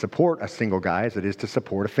expensive to support a single guy as it is to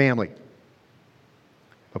support a family.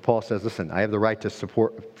 But Paul says, listen, I have the right to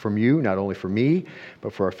support from you, not only for me,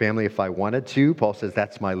 but for our family if I wanted to. Paul says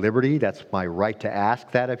that's my liberty, that's my right to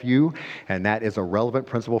ask that of you, and that is a relevant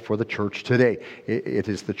principle for the church today. It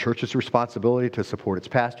is the church's responsibility to support its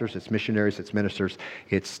pastors, its missionaries, its ministers,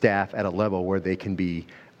 its staff at a level where they can be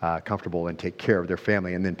comfortable and take care of their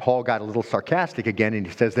family. And then Paul got a little sarcastic again, and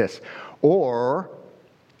he says this, or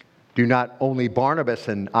do not only Barnabas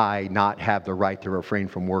and I not have the right to refrain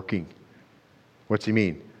from working? What's he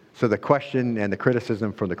mean? So the question and the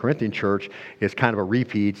criticism from the Corinthian church is kind of a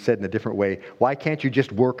repeat, said in a different way. Why can't you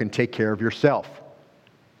just work and take care of yourself?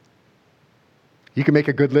 You can make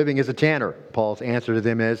a good living as a tanner. Paul's answer to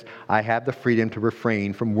them is, I have the freedom to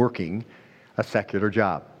refrain from working a secular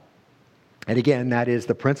job. And again, that is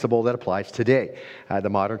the principle that applies today. The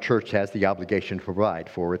modern church has the obligation to provide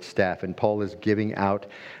for its staff, and Paul is giving out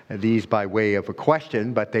these by way of a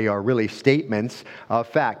question, but they are really statements of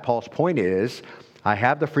fact. Paul's point is, I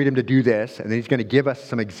have the freedom to do this, and then he's going to give us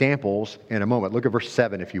some examples in a moment. Look at verse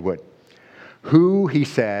 7, if you would. Who, he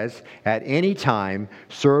says, at any time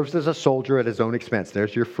serves as a soldier at his own expense.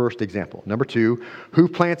 There's your first example. Number 2, who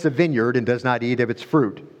plants a vineyard and does not eat of its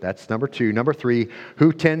fruit? That's number 2. Number 3,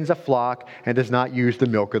 who tends a flock and does not use the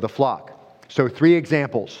milk of the flock? So 3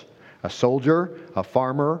 examples, a soldier, a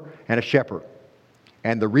farmer, and a shepherd.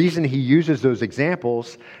 And the reason he uses those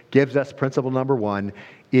examples gives us principle number 1.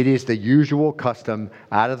 It is the usual custom,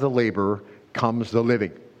 out of the labor comes the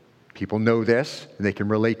living. People know this, and they can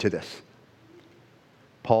relate to this.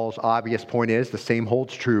 Paul's obvious point is the same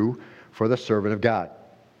holds true for the servant of God.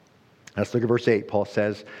 Let's look at verse 8. Paul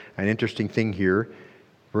says an interesting thing here.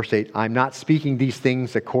 Verse 8, I'm not speaking these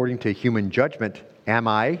things according to human judgment, am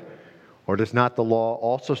I? Or does not the law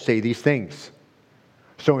also say these things?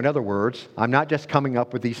 So in other words, I'm not just coming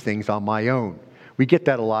up with these things on my own. We get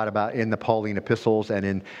that a lot about in the Pauline epistles and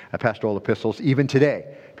in pastoral epistles, even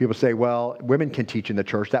today. People say, well, women can teach in the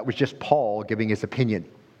church. That was just Paul giving his opinion.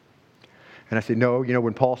 And I say, no,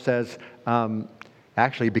 when Paul says,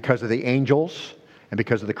 actually, because of the angels and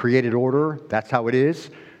because of the created order, that's how it is.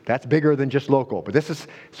 That's bigger than just local. But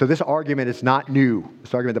this argument is not new.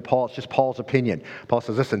 This argument that it's just Paul's opinion. Paul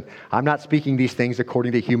says, listen, I'm not speaking these things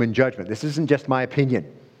according to human judgment. This isn't just my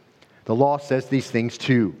opinion. The law says these things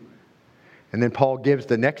too. And then Paul gives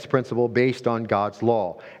the next principle based on God's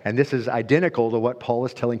law. And this is identical to what Paul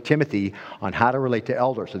is telling Timothy on how to relate to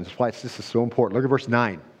elders. And that's why this is so important. Look at verse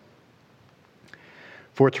 9.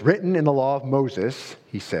 For it's written in the law of Moses,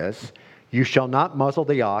 he says, you shall not muzzle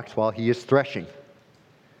the ox while he is threshing.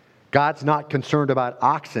 God's not concerned about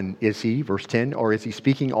oxen, is he? Verse 10, or is he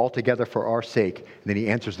speaking altogether for our sake? And then he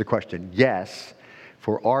answers the question, yes,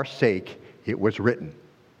 for our sake it was written.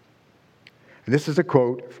 And this is a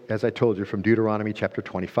quote, as I told you, from Deuteronomy chapter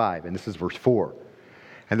 25, and this is verse 4.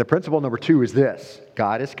 And the principle number 2 is this.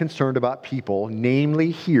 God is concerned about people,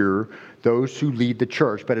 namely here, those who lead the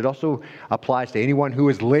church, but it also applies to anyone who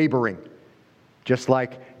is laboring. Just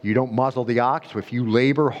like you don't muzzle the ox. If you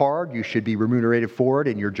labor hard, you should be remunerated for it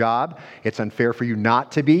in your job. It's unfair for you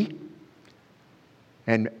not to be.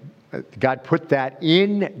 And God put that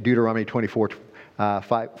in Deuteronomy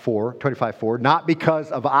 25:4, not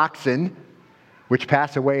because of oxen, which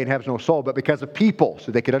pass away and have no soul, but because of people,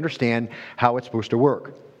 so they could understand how it's supposed to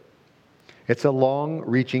work. It's a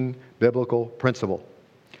long-reaching biblical principle.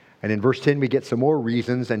 And in verse 10, we get some more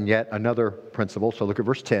reasons and yet another principle. So look at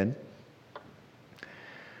verse 10.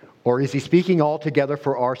 Or is he speaking altogether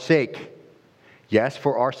for our sake? Yes,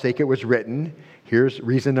 for our sake it was written. Here's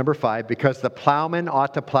reason number 5. Because the plowman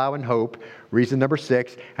ought to plow in hope. Reason number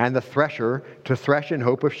 6. And the thresher to thresh in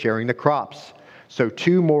hope of sharing the crops. So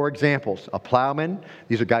 2 more examples. A plowman,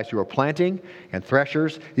 these are guys who are planting. And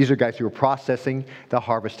threshers, these are guys who are processing the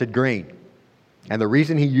harvested grain. And the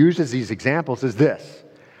reason he uses these examples is this.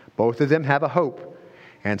 Both of them have a hope.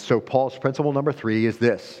 And so Paul's principle number 3 is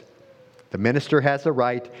this. The minister has the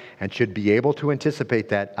right and should be able to anticipate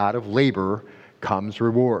that out of labor comes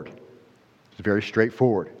reward. It's very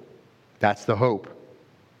straightforward. That's the hope.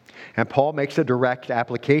 And Paul makes a direct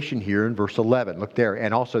application here in verse 11. Look there.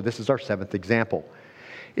 And also, this is our 7th example.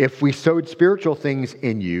 If we sowed spiritual things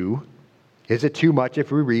in you, is it too much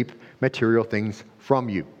if we reap material things from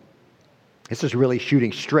you? This is really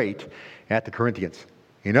shooting straight at the Corinthians.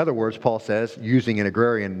 In other words, Paul says, using an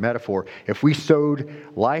agrarian metaphor, if we sowed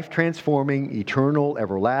life-transforming, eternal,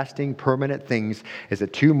 everlasting, permanent things, is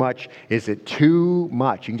it too much? Is it too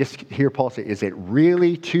much? You can just hear Paul say, is it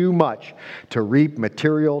really too much to reap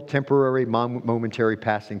material, temporary, momentary,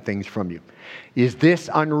 passing things from you? Is this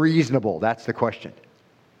unreasonable? That's the question.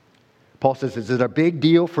 Paul says, is it a big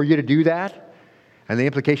deal for you to do that? And the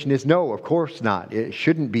implication is no, of course not. It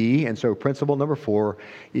shouldn't be. And so principle number 4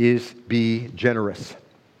 is be generous.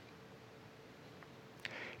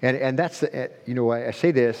 And that's, I say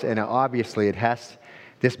this, and obviously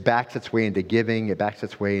this backs its way into giving. It backs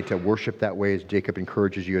its way into worship that way, as Jacob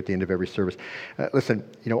encourages you at the end of every service. Listen,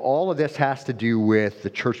 all of this has to do with the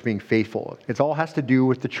church being faithful. It all has to do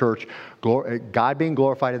with the church, God being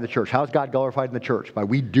glorified in the church. How is God glorified in the church? By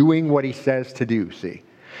we doing what he says to do, see?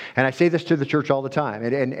 And I say this to the church all the time.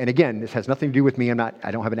 And again, this has nothing to do with me. I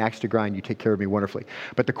don't have an axe to grind. You take care of me wonderfully.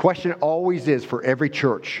 But the question always is for every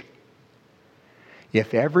church,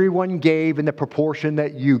 if everyone gave in the proportion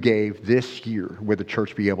that you gave this year, would the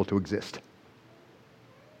church be able to exist?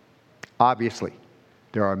 Obviously,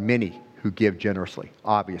 there are many who give generously,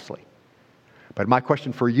 obviously. But my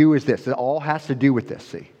question for you is this. It all has to do with this,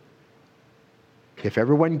 see? If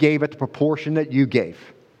everyone gave at the proportion that you gave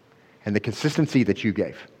and the consistency that you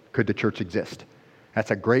gave, could the church exist?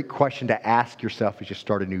 That's a great question to ask yourself as you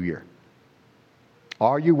start a new year.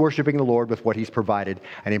 Are you worshiping the Lord with what he's provided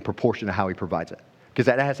and in proportion to how he provides it? Because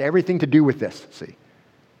that has everything to do with this, see.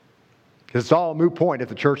 Because it's all a moot point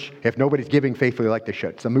if nobody's giving faithfully like they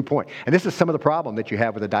should. It's a moot point. And this is some of the problem that you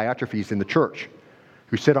have with the Diotrephes in the church,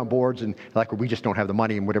 who sit on boards and like, we just don't have the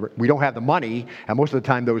money and whatever. We don't have the money, and most of the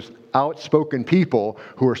time those outspoken people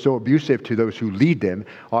who are so abusive to those who lead them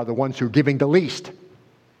are the ones who are giving the least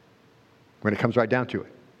when it comes right down to it.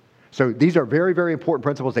 So these are very, very important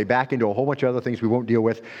principles. They back into a whole bunch of other things we won't deal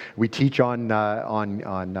with. We teach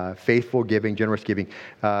on faithful giving, generous giving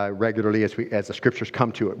regularly as the scriptures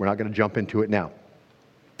come to it. We're not going to jump into it now.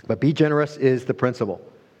 But be generous is the principle.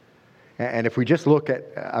 And if we just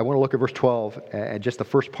I want to look at verse 12, and just the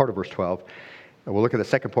first part of verse 12. And we'll look at the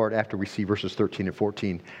second part after we see verses 13 and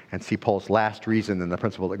 14 and see Paul's last reason and the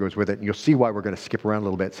principle that goes with it. And you'll see why we're going to skip around a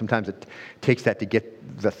little bit. Sometimes it takes that to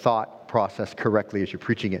get the thought process correctly as you're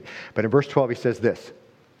preaching it. But in verse 12, he says this.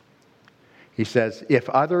 He says, if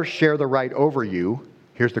others share the right over you,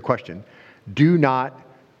 here's the question, do not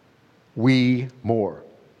we more?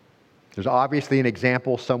 There's obviously an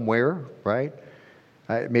example somewhere, right?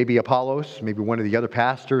 maybe Apollos, maybe one of the other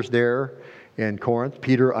pastors there in Corinth.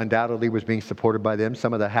 Peter undoubtedly was being supported by them.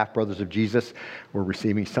 Some of the half-brothers of Jesus were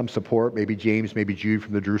receiving some support, maybe James, maybe Jude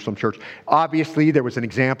from the Jerusalem church. Obviously, there was an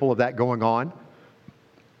example of that going on.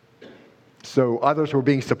 So others were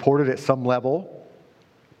being supported at some level.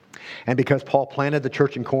 And because Paul planted the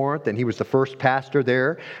church in Corinth and he was the first pastor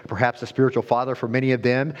there, perhaps a spiritual father for many of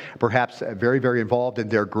them, perhaps very, very involved in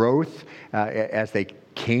their growth as they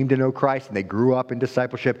came to know Christ and they grew up in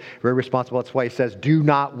discipleship, very responsible. That's why he says, do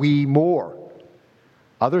not we more.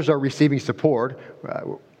 Others are receiving support.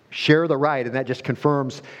 Share the right, and that just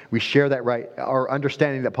confirms we share that right. Our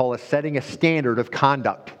understanding that Paul is setting a standard of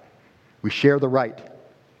conduct. We share the right.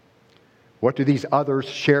 What do these others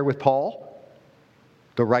share with Paul?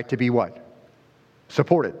 The right to be what?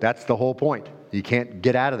 Supported. That's the whole point. You can't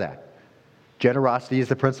get out of that. Generosity is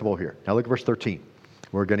the principle here. Now look at verse 13.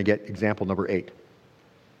 We're going to get example number 8.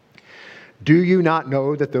 Do you not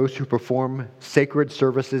know that those who perform sacred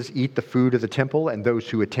services eat the food of the temple, and those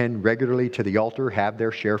who attend regularly to the altar have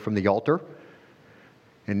their share from the altar?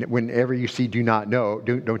 And whenever you see do not know,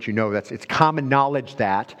 don't you know, it's common knowledge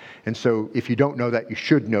that. And so if you don't know that, you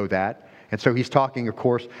should know that. And so he's talking, of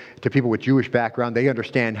course, to people with Jewish background. They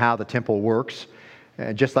understand how the temple works.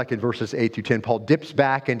 And just like in verses 8 through 10, Paul dips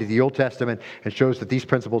back into the Old Testament and shows that these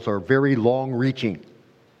principles are very long-reaching.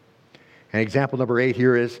 And example number 8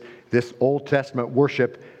 here is this Old Testament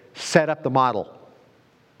worship set up the model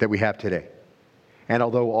that we have today. And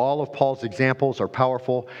although all of Paul's examples are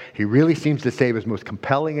powerful, he really seems to save his most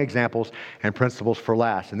compelling examples and principles for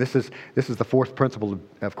last. And this is the fourth principle,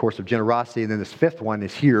 of course, of generosity. And then this fifth one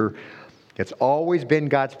is here. It's always been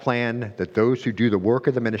God's plan that those who do the work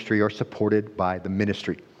of the ministry are supported by the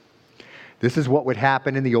ministry. This is what would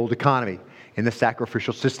happen in the old economy, in the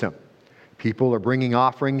sacrificial system. People are bringing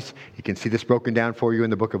offerings. You can see this broken down for you in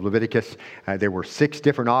the book of Leviticus. There were 6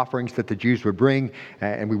 different offerings that the Jews would bring,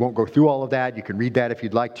 and we won't go through all of that. You can read that if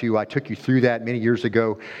you'd like to. I took you through that many years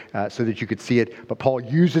ago so that you could see it. But Paul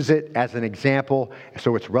uses it as an example,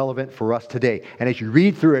 so it's relevant for us today. And as you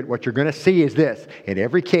read through it, what you're going to see is this. In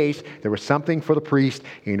every case, there was something for the priest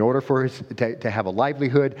in order for his to have a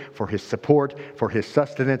livelihood, for his support, for his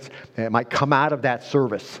sustenance. And it might come out of that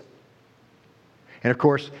service. And of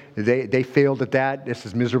course, they failed at that just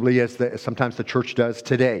as miserably as sometimes the church does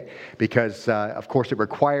today. Because, of course, it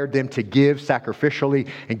required them to give sacrificially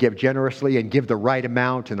and give generously and give the right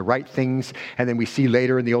amount and the right things. And then we see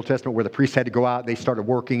later in the Old Testament where the priests had to go out, they started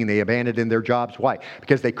working and they abandoned their jobs. Why?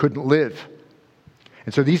 Because they couldn't live.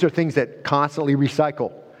 And so these are things that constantly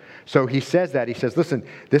recycle. So he says that. He says, listen,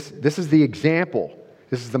 this is the example.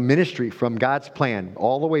 This is the ministry from God's plan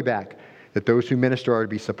all the way back, that those who minister are to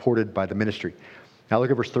be supported by the ministry. Now look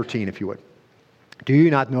at verse 13, if you would. Do you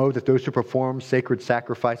not know that those who perform sacred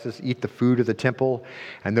sacrifices eat the food of the temple,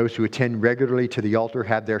 and those who attend regularly to the altar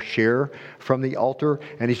have their share from the altar?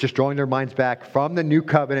 And he's just drawing their minds back from the new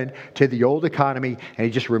covenant to the old economy, and he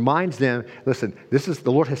just reminds them, listen, the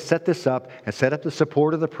Lord has set this up and set up the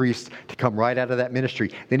support of the priests to come right out of that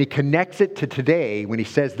ministry. Then he connects it to today when he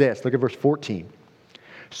says this. Look at verse 14.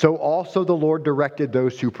 So also the Lord directed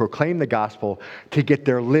those who proclaim the gospel to get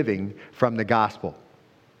their living from the gospel.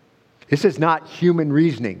 This is not human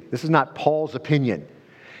reasoning. This is not Paul's opinion.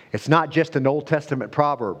 It's not just an Old Testament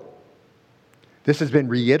proverb. This has been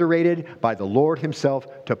reiterated by the Lord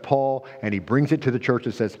himself to Paul, and he brings it to the church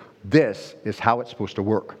and says, this is how it's supposed to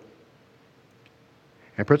work.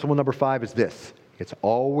 And principle number 5 is this. It's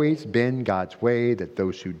always been God's way that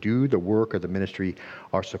those who do the work of the ministry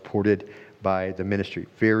are supported by the ministry.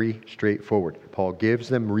 Very straightforward. Paul gives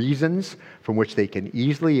them reasons from which they can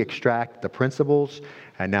easily extract the principles.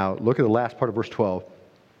 And now look at the last part of verse 12.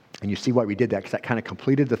 And you see why we did that, because that kind of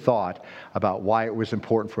completed the thought about why it was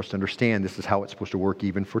important for us to understand this is how it's supposed to work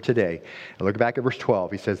even for today. And look back at verse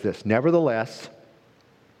 12. He says this, nevertheless,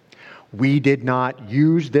 we did not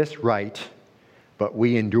use this right, but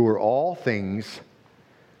we endure all things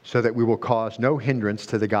so that we will cause no hindrance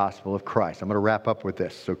to the gospel of Christ. I'm going to wrap up with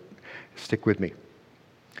this, so stick with me.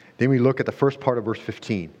 Then we look at the first part of verse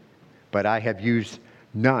 15. But I have used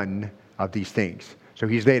none of these things. So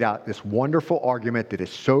he's laid out this wonderful argument that is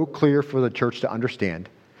so clear for the church to understand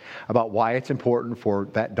about why it's important for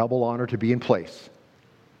that double honor to be in place.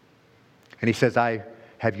 And he says, I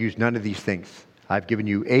have used none of these things. I've given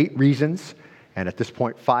you 8 reasons, and at this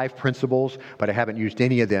point 5 principles, but I haven't used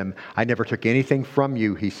any of them. I never took anything from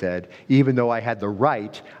you, he said, even though I had the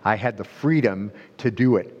right, I had the freedom to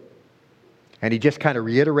do it. And he just kind of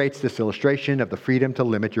reiterates this illustration of the freedom to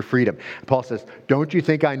limit your freedom. Paul says, don't you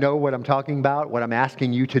think I know what I'm talking about? What I'm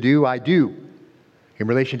asking you to do, I do. In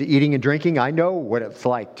relation to eating and drinking, I know what it's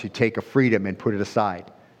like to take a freedom and put it aside.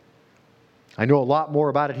 I know a lot more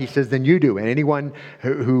about it, he says, than you do. And anyone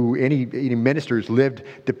any minister who's lived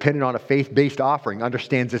dependent on a faith-based offering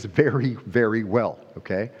understands this very, very well,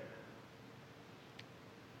 okay?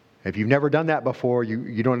 If you've never done that before,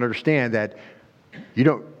 you don't understand that you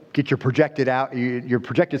don't get your projected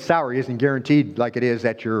salary isn't guaranteed like it is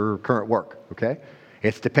at your current work, okay?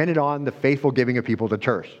 It's dependent on the faithful giving of people to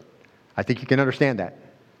church. I think you can understand that.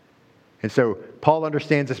 And so Paul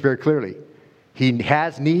understands this very clearly. He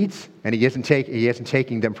has needs, and he isn't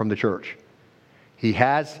taking them from the church. He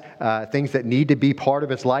has things that need to be part of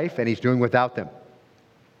his life, and he's doing without them.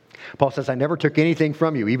 Paul says, I never took anything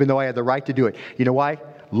from you, even though I had the right to do it. You know why?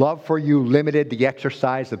 Love for you limited the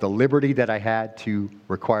exercise of the liberty that I had to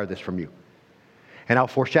require this from you. And I'll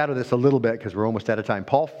foreshadow this a little bit because we're almost out of time.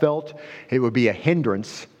 Paul felt it would be a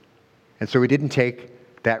hindrance, and so he didn't take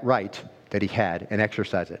that right that he had and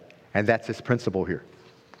exercise it. And that's his principle here.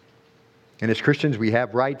 And as Christians, we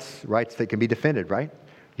have rights that can be defended, right?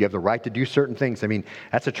 You have the right to do certain things. I mean,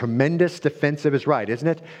 that's a tremendous defense of his right, isn't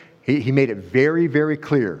it? He made it very, very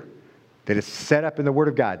clear that it's set up in the Word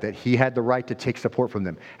of God that he had the right to take support from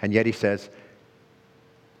them. And yet he says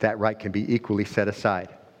that right can be equally set aside.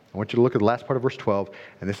 I want you to look at the last part of verse 12,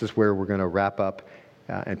 and this is where we're going to wrap up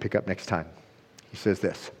and pick up next time. He says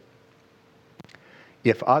this,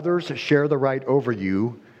 if others share the right over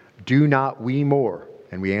you, do not we more?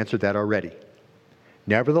 And we answered that already.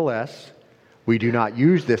 Nevertheless, we do not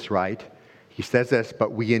use this right. He says this,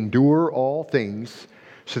 but we endure all things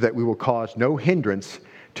so that we will cause no hindrance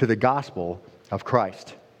to the gospel of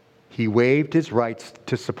Christ. He waived his rights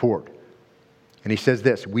to support. And he says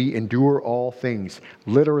this, we endure all things.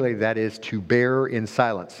 Literally, that is to bear in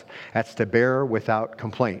silence. That's to bear without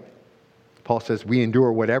complaint. Paul says we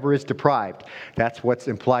endure whatever is deprived. That's what's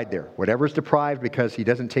implied there. Whatever is deprived because he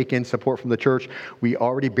doesn't take in support from the church, we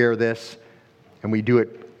already bear this, and we do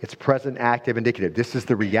it. It's present, active, indicative. This is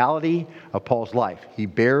the reality of Paul's life. He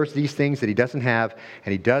bears these things that he doesn't have,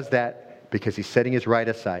 and he does that because he's setting his right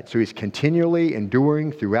aside. So he's continually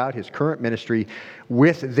enduring throughout his current ministry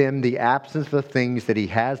with them the absence of the things that he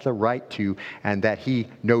has the right to and that he,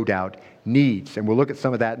 no doubt, needs. And we'll look at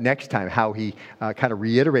some of that next time, how he kind of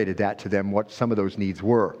reiterated that to them, what some of those needs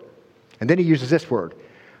were. And then he uses this word,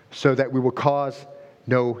 so that we will cause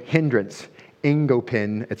no hindrance.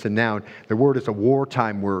 Ingopin, it's a noun. The word is a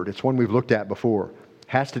wartime word. It's one we've looked at before. It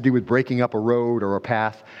has to do with breaking up a road or a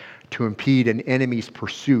path to impede an enemy's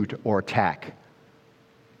pursuit or attack.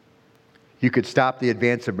 You could stop the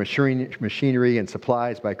advance of machinery and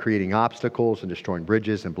supplies by creating obstacles and destroying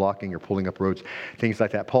bridges and blocking or pulling up roads, things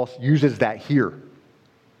like that. Paul uses that here.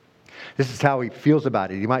 This is how he feels about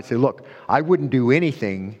it. He might say, look, I wouldn't do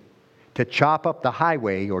anything to chop up the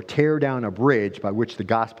highway or tear down a bridge by which the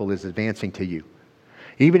gospel is advancing to you.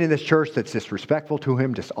 Even in this church that's disrespectful to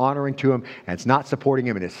him, dishonoring to him, and it's not supporting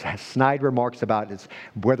him, and it has snide remarks about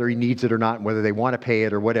whether he needs it or not, and whether they want to pay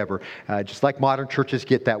it or whatever. Just like modern churches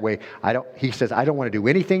get that way. He says, I don't want to do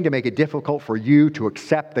anything to make it difficult for you to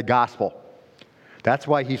accept the gospel. That's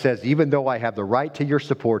why he says, even though I have the right to your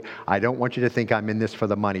support, I don't want you to think I'm in this for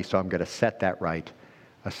the money, so I'm going to set that right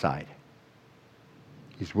aside.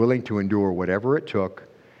 He's willing to endure whatever it took,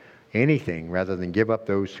 anything, rather than give up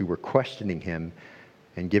those who were questioning him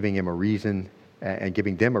and giving him a reason, and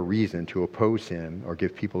giving them a reason to oppose him or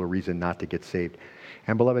give people a reason not to get saved.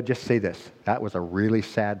 And beloved, just say this. That was a really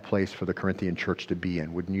sad place for the Corinthian church to be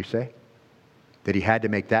in, wouldn't you say? That he had to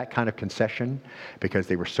make that kind of concession because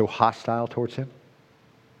they were so hostile towards him.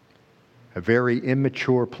 A very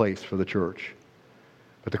immature place for the church.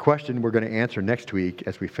 But the question we're going to answer next week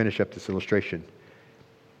as we finish up this illustration,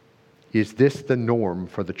 is this the norm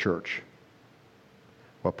for the church?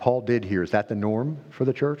 What Paul did here, is that the norm for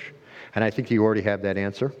the church? And I think you already have that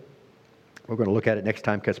answer. We're going to look at it next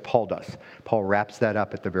time because Paul does. Paul wraps that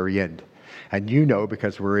up at the very end. And you know,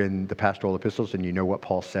 because we're in the pastoral epistles, and you know what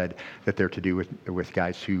Paul said that they're to do with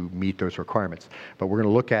guys who meet those requirements. But we're going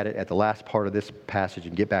to look at it at the last part of this passage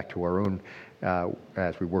and get back to our own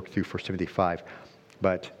as we work through 1 Timothy 5.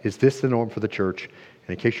 But is this the norm for the church?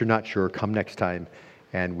 And in case you're not sure, come next time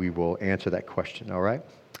and we will answer that question, all right?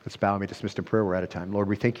 Let's bow and be dismissed in prayer. We're out of time. Lord,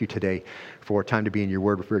 we thank you today for time to be in your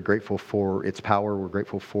word. We're very grateful for its power. We're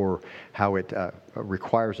grateful for how it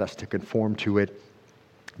requires us to conform to it.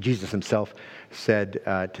 Jesus himself said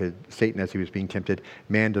to Satan as he was being tempted,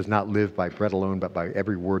 man does not live by bread alone, but by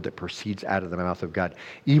every word that proceeds out of the mouth of God.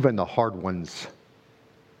 Even the hard ones,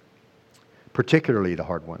 particularly the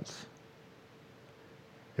hard ones.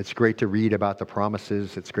 It's great to read about the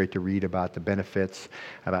promises. It's great to read about the benefits,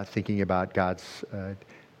 about thinking about God's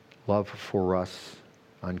love for us.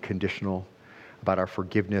 unconditional, about our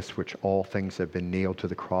forgiveness, which all things have been nailed to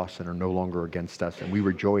the cross and are no longer against us. And we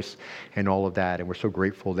rejoice in all of that. And we're so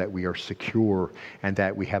grateful that we are secure and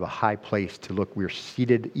that we have a high place to look. We're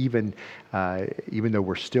seated, even though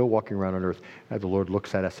we're still walking around on earth, the Lord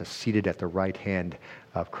looks at us as seated at the right hand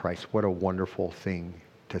of Christ. What a wonderful thing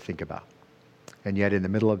to think about. And yet in the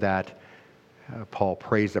middle of that, Paul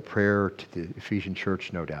prays a prayer to the Ephesian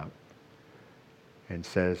church, no doubt, and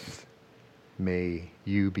says, may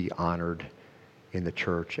you be honored in the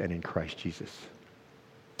church and in Christ Jesus.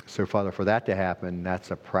 So, Father, for that to happen,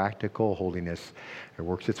 that's a practical holiness. It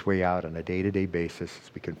works its way out on a day-to-day basis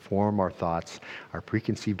as we conform our thoughts, our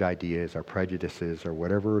preconceived ideas, our prejudices, or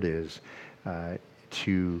whatever it is,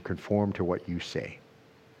 to conform to what you say.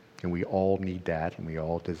 And we all need that, and we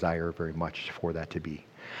all desire very much for that to be.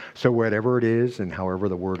 So whatever it is, and however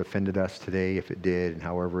the word offended us today, if it did, and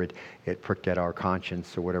however it pricked at our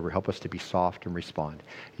conscience or whatever, help us to be soft and respond.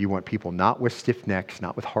 You want people not with stiff necks,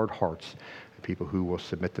 not with hard hearts, people who will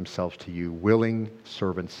submit themselves to you, willing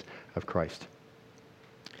servants of Christ.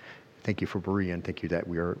 Thank you for Berean. Thank you that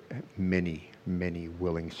we are many, many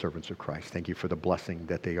willing servants of Christ. Thank you for the blessing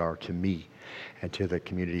that they are to me and to the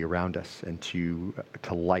community around us and to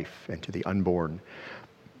life and to the unborn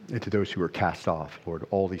and to those who are cast off. Lord,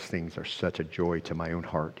 all these things are such a joy to my own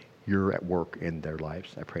heart. You're at work in their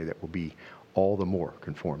lives. I pray that we'll be all the more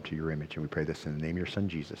conformed to your image. And we pray this in the name of your Son,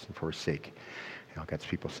 Jesus, and for his sake. And all God's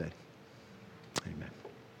people said, amen.